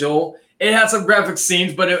the original, it had some graphic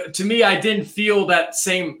scenes, but to me, I didn't feel that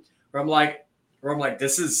same. Where I'm like,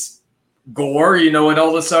 this is gore, and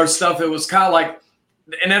all this other stuff. It was kind of like,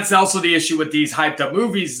 and that's also the issue with these hyped up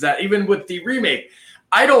movies, that even with the remake,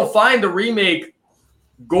 I don't find the remake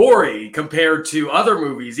gory compared to other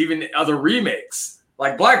movies, even other remakes.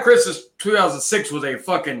 Like Black Christmas 2006 was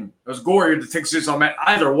gorier than Texas Chainsaw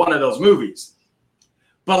either one of those movies.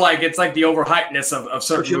 But like it's like the overhypedness of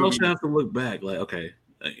certain movies. You also have to look back. Like, okay,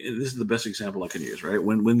 this is the best example I can use, right?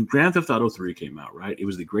 When Grand Theft Auto 3 came out, right? It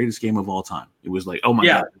was the greatest game of all time. It was like, oh my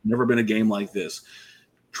God, there's never been a game like this.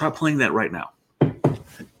 Try playing that right now.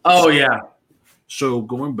 Oh yeah. So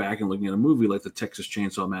going back and looking at a movie like the Texas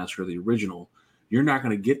Chainsaw Massacre, the original, you're not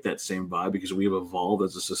going to get that same vibe because we have evolved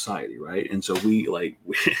as a society, right? And so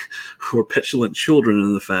we're petulant children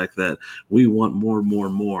in the fact that we want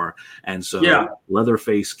more. And so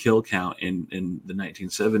Leatherface kill count in the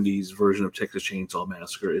 1970s version of Texas Chainsaw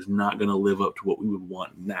Massacre is not going to live up to what we would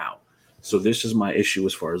want now. So this is my issue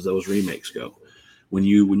as far as those remakes go. When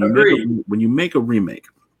you make a remake,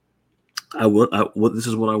 this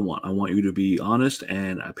is what I want. I want you to be honest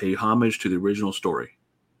and I pay homage to the original story.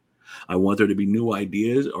 I want there to be new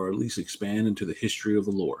ideas or at least expand into the history of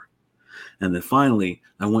the lore. And then finally,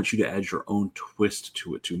 I want you to add your own twist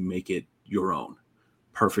to it to make it your own.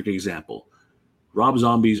 Perfect example. Rob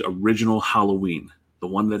Zombie's original Halloween, the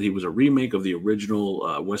one that he was a remake of the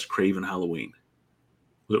original Wes Craven Halloween.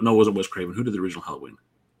 No, it wasn't Wes Craven. Who did the original Halloween?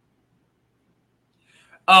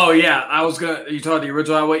 Oh, yeah. You talking the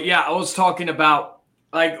original Halloween? Yeah, I was talking about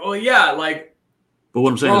But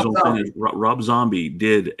what I'm saying is Rob Zombie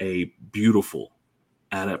did a beautiful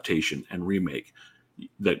adaptation and remake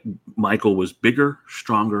that Michael was bigger,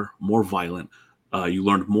 stronger, more violent. You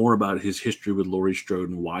learned more about his history with Laurie Strode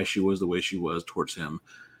and why she was the way she was towards him,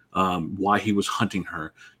 why he was hunting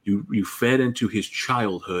her. You fed into his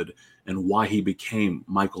childhood and why he became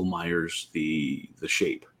Michael Myers, the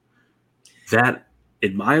shape. That,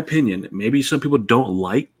 in my opinion, maybe some people don't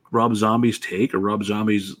like Rob Zombie's take or Rob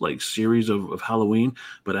Zombie's like series of Halloween,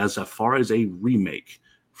 but as far as a remake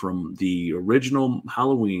from the original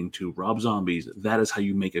Halloween to Rob Zombie's, that is how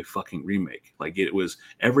you make a fucking remake. Like, it was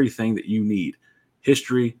everything that you need: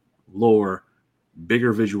 history, lore,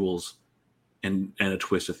 bigger visuals, and a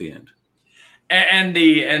twist at the end. And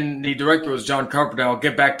the director was John Carpenter. I'll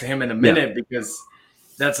get back to him in a minute because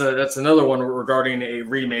that's another one regarding a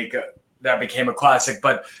remake that became a classic.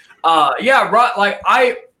 But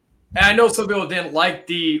I know some people didn't like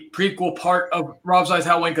the prequel part of Rob Zombie's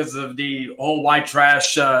Halloween because of the whole white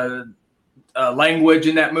trash language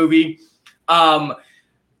in that movie.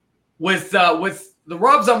 With the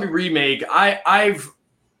Rob Zombie remake, I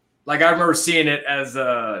remember seeing it as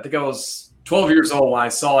I think I was 12 years old when I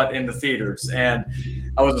saw it in the theaters, and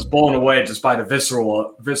I was just blown away just by the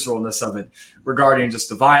visceralness of it regarding just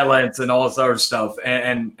the violence and all this other stuff.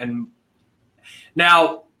 And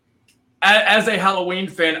now, as a Halloween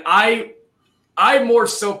fan, I more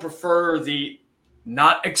so prefer the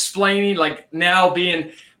not explaining. Like, now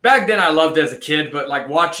being back then, I loved it as a kid, but like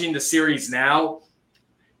watching the series now,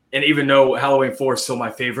 and even though Halloween 4 is still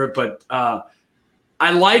my favorite, but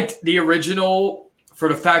I liked the original for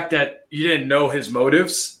the fact that you didn't know his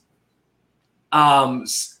motives. We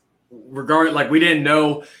didn't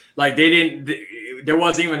know, like there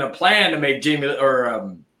wasn't even a plan to make Jamie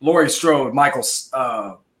or Laurie Strode Michael's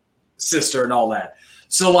sister and all that.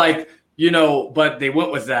 So but they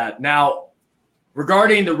went with that. Now,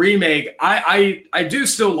 regarding the remake, I do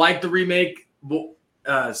still like the remake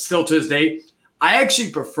still to this day. I actually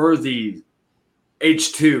prefer the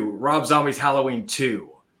H2, Rob Zombie's Halloween 2.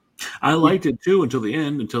 I liked it too until the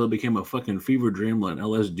end, until it became a fucking fever dream, like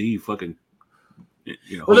LSD fucking,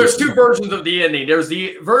 Well, there's two versions of the ending. There's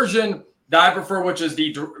the version that I prefer, which is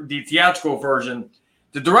the theatrical version.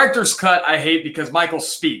 The director's cut I hate because Michael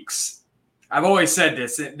speaks. I've always said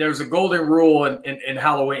this. There's a golden rule in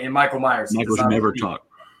Halloween, in Michael Myers. Michael should never talk.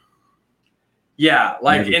 Yeah,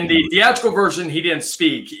 in the theatrical version, he didn't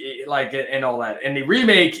speak, and all that. In the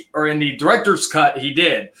remake, or in the director's cut, he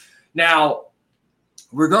did. Now,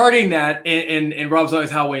 regarding that, in Rob Zombie's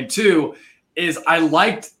Halloween 2, is I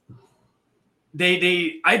liked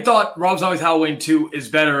I thought Rob Zombie's Halloween 2 is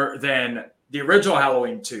better than the original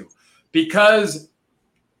Halloween 2 because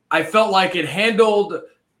I felt like it handled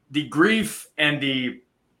the grief and the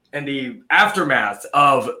aftermath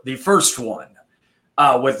of the first one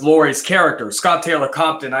with Laurie's character, Scott Taylor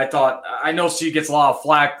Compton. I know she gets a lot of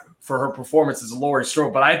flack for her performance as Laurie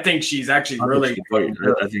Strode, but I think she's actually really good.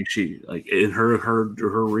 I think she, in her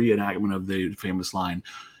reenactment of the famous line,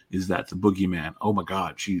 is that the boogeyman. Oh my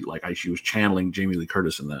God, she was channeling Jamie Lee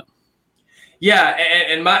Curtis in that. Yeah,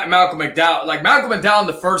 and Malcolm McDowell, Malcolm McDowell in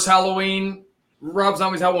the first Halloween, Rob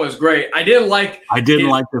Zombie's Halloween was great. I didn't like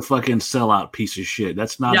the fucking sellout piece of shit.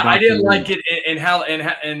 That's not. Yeah, I didn't like it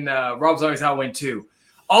in Rob Zombie's Halloween 2.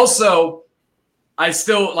 Also, I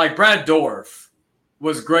still like Brad Dourif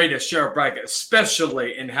was great as Sheriff Brackett,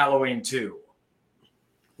 especially in Halloween 2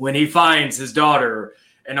 when he finds his daughter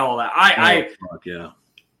and all that. I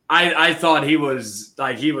thought he was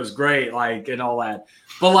great, and all that.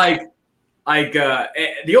 But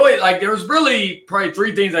the only there was really probably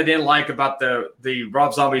three things I didn't like about the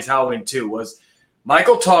Rob Zombie's Halloween 2 was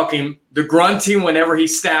Michael talking, the grunting whenever he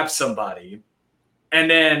stabs somebody, and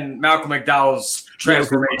then Malcolm McDowell's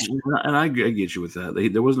transformation. And I get you with that.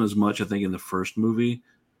 There wasn't as much, I think, in the first movie,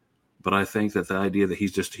 but I think that the idea that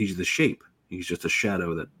he's the shape, he's just a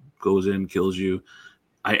shadow that goes in, kills you.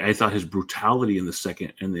 I thought his brutality in the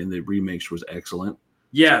second and in the remakes was excellent.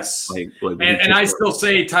 Yes, and I still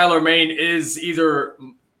say Tyler Mane is either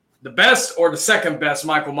the best or the second best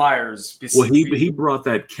Michael Myers. Well, he brought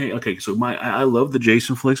that. Okay, so I love the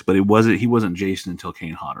Jason flicks, but he wasn't Jason until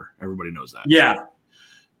Kane Hodder. Everybody knows that. Yeah,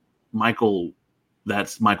 Michael,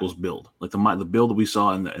 that's Michael's build. Like the build that we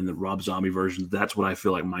saw in the Rob Zombie version. That's what I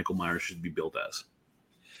feel like Michael Myers should be built as.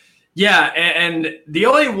 Yeah, and the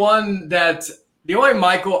only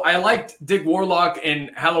Michael I liked Dick Warlock in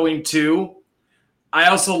Halloween 2. I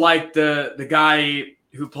also liked the guy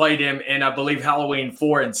who played him in, I believe, Halloween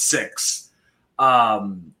 4 and 6.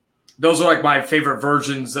 Those are my favorite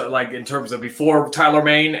versions, in terms of before Tyler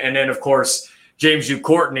Mane, and then of course James U.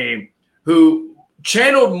 Courtney, who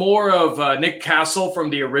channeled more of Nick Castle from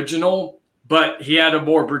the original, but he had a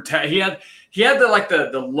more brutal. He had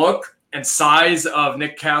the look and size of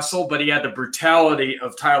Nick Castle, but he had the brutality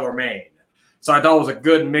of Tyler Mane. So I thought it was a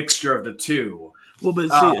good mixture of the two. Well,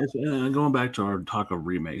 but see, going back to our talk of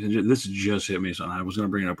remakes, and this just hit me. So I was going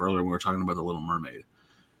to bring it up earlier when we were talking about The Little Mermaid.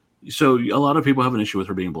 So a lot of people have an issue with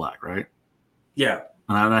her being black, right? Yeah.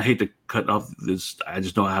 And I hate to cut off this. I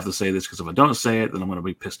just know I have to say this because if I don't say it, then I'm going to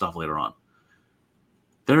be pissed off later on.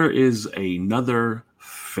 There is another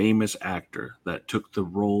famous actor that took the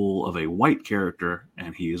role of a white character,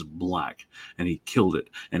 and he is black, and he killed it.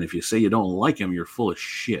 And if you say you don't like him, you're full of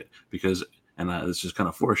shit, because, and this is kind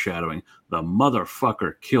of foreshadowing, the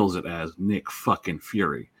motherfucker kills it as Nick fucking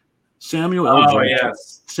Fury. Samuel L. Jackson.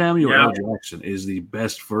 Yes. Samuel L. Jackson is the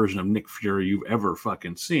best version of Nick Fury you've ever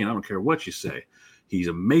fucking seen. I don't care what you say. He's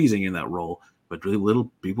amazing in that role, but really little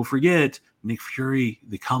people forget Nick Fury,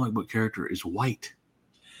 the comic book character, is white.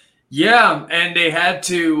 Yeah, and they had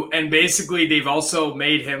to, and basically they've also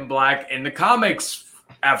made him black in the comics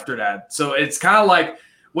after that. So it's kind of like,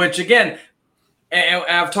 which again, and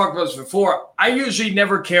I've talked about this before, I usually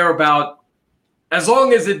never care about, as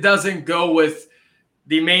long as it doesn't go with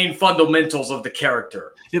the main fundamentals of the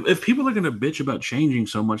character. If people are going to bitch about changing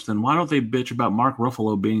so much, then why don't they bitch about Mark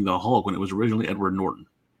Ruffalo being the Hulk when it was originally Edward Norton?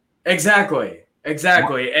 Exactly.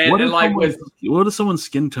 What does someone's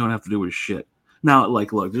skin tone have to do with shit? Now,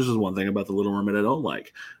 like, look, this is one thing about the Little Mermaid I don't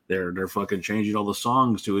like. They're fucking changing all the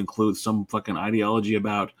songs to include some fucking ideology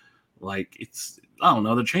about, like, it's, I don't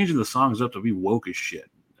know, they're changing the songs up to be woke as shit,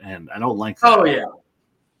 and I don't like that. Oh yeah.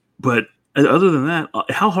 But other than that,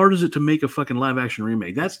 how hard is it to make a fucking live action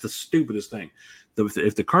remake? That's the stupidest thing.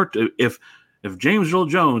 If James Earl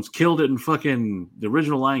Jones killed it in fucking the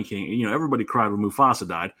original Lion King, you know, everybody cried when Mufasa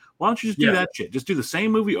died. Why don't you just do that shit? Just do the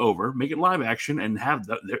same movie over, make it live action, and have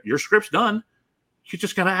your script's done. You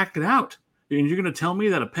just got to act it out. And you're going to tell me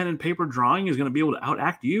that a pen and paper drawing is going to be able to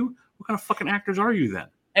outact you? What kind of fucking actors are you then?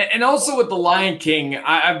 And also with the Lion King,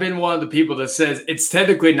 I've been one of the people that says it's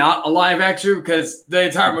technically not a live action because the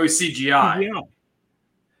entire movie is CGI. Yeah.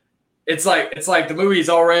 It's like the movie's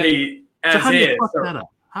already as how is. Do you fuck that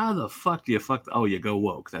up? How the fuck do you fuck? Oh, you go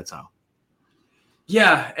woke. That's how.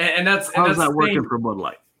 Yeah, and that's how's that working for Bud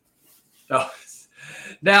Light? Oh,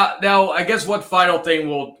 now I guess what final thing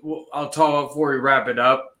I'll talk about before we wrap it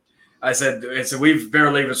up. I said we've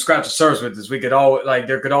barely even scratched the surface with this. We could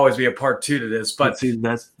there could always be a part 2 to this, but see,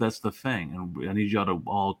 that's the thing, and I need y'all to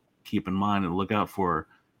all keep in mind and look out for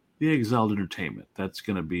the Exiled Entertainment. That's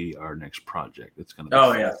going to be our next project. It's going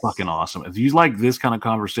to be fucking awesome. If you like this kind of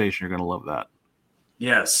conversation, you're going to love that.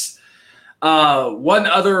 Yes. One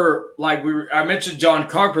other, I mentioned John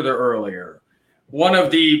Carpenter earlier. One of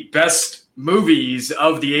the best movies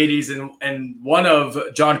of the 80s and one of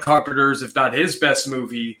John Carpenter's, if not his best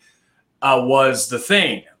movie, was The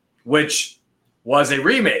Thing, which was a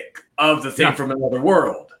remake of The Thing from Another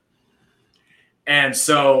World. And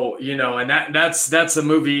so, you know, and that's a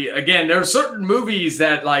movie. Again, there are certain movies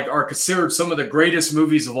that are considered some of the greatest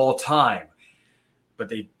movies of all time.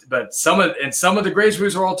 But some of the greatest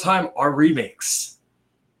movies of all time are remakes.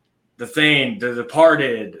 The Thing, The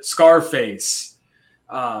Departed, Scarface.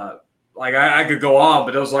 I could go on,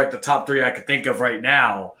 but those are the top 3 I could think of right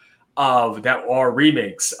now of that are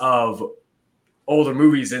remakes of older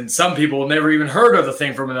movies. And some people never even heard of The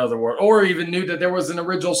Thing from Another World or even knew that there was an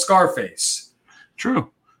original Scarface.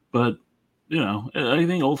 True. But, you know, I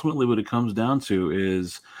think ultimately what it comes down to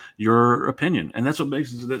is your opinion. And that's what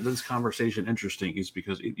makes this conversation interesting, is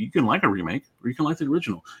because you can like a remake or you can like the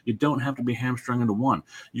original. You don't have to be hamstrung into one.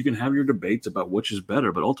 You can have your debates about which is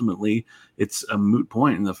better, but ultimately it's a moot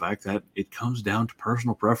point in the fact that it comes down to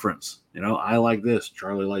personal preference. You know, I like this,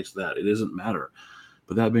 Charlie likes that. It doesn't matter.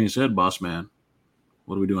 But that being said, boss man,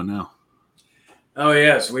 what are we doing now? Oh,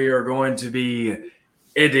 yes, we are going to be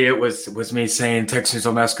Idiot was me saying Texas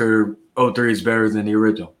Chainsaw Massacre 03 is better than the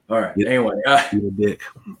original. All right. Yep. Anyway, you're a dick.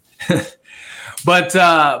 but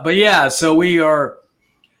yeah, so we are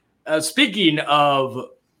speaking of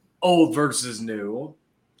old versus new.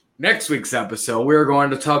 Next week's episode, we're going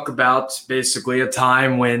to talk about basically a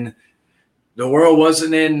time when the world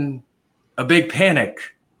wasn't in a big panic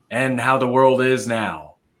and how the world is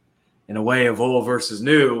now, in a way of old versus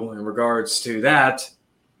new in regards to that.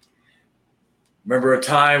 Remember a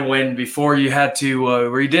time when before you had to,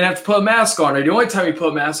 where you didn't have to put a mask on, or the only time you put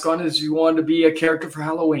a mask on is you wanted to be a character for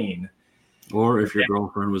Halloween. Or if your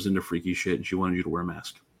girlfriend was into freaky shit and she wanted you to wear a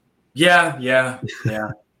mask. Yeah. That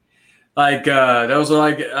was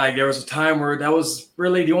there was a time where that was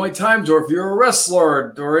really the only times, or if you're a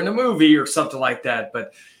wrestler or in a movie or something like that.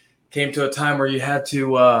 But came to a time where you had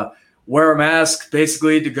to wear a mask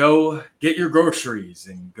basically to go get your groceries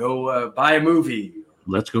and go buy a movie.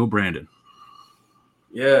 Let's go, Brandon.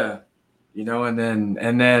 Yeah, you know, and then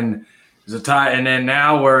there's a time, and then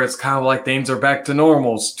now where it's kind of like things are back to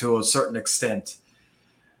normals to a certain extent,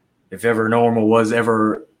 if ever normal was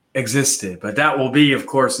ever existed. But that will be, of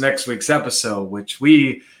course, next week's episode, which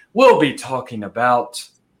we will be talking about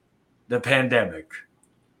the pandemic,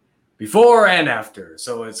 before and after.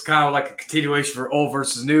 So it's kind of like a continuation for old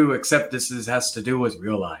versus new, except this has to do with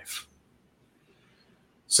real life.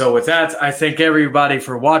 So with that, I thank everybody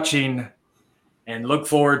for watching and look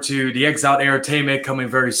forward to the Exiled Entertainment coming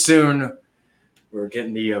very soon. We're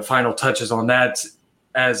getting the final touches on that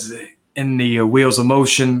as in the wheels of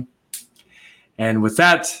motion. And with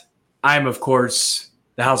that, I'm, of course,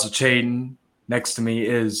 the House of Chaden. Next to me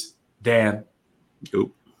is Dan. Yep.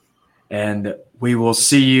 And we will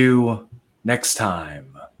see you next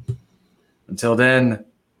time. Until then,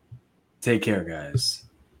 take care, guys.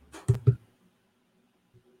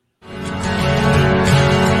 When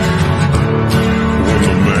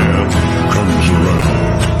the man comes around.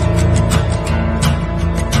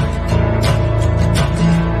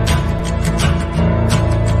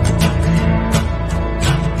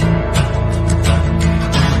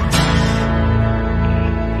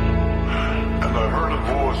 And I heard a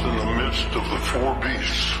voice in the midst of the four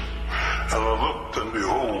beasts, and I looked, and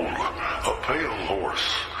behold, a pale horse,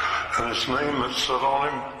 and his name that sat on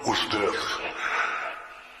him was Death,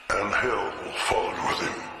 and hell followed with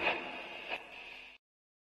him.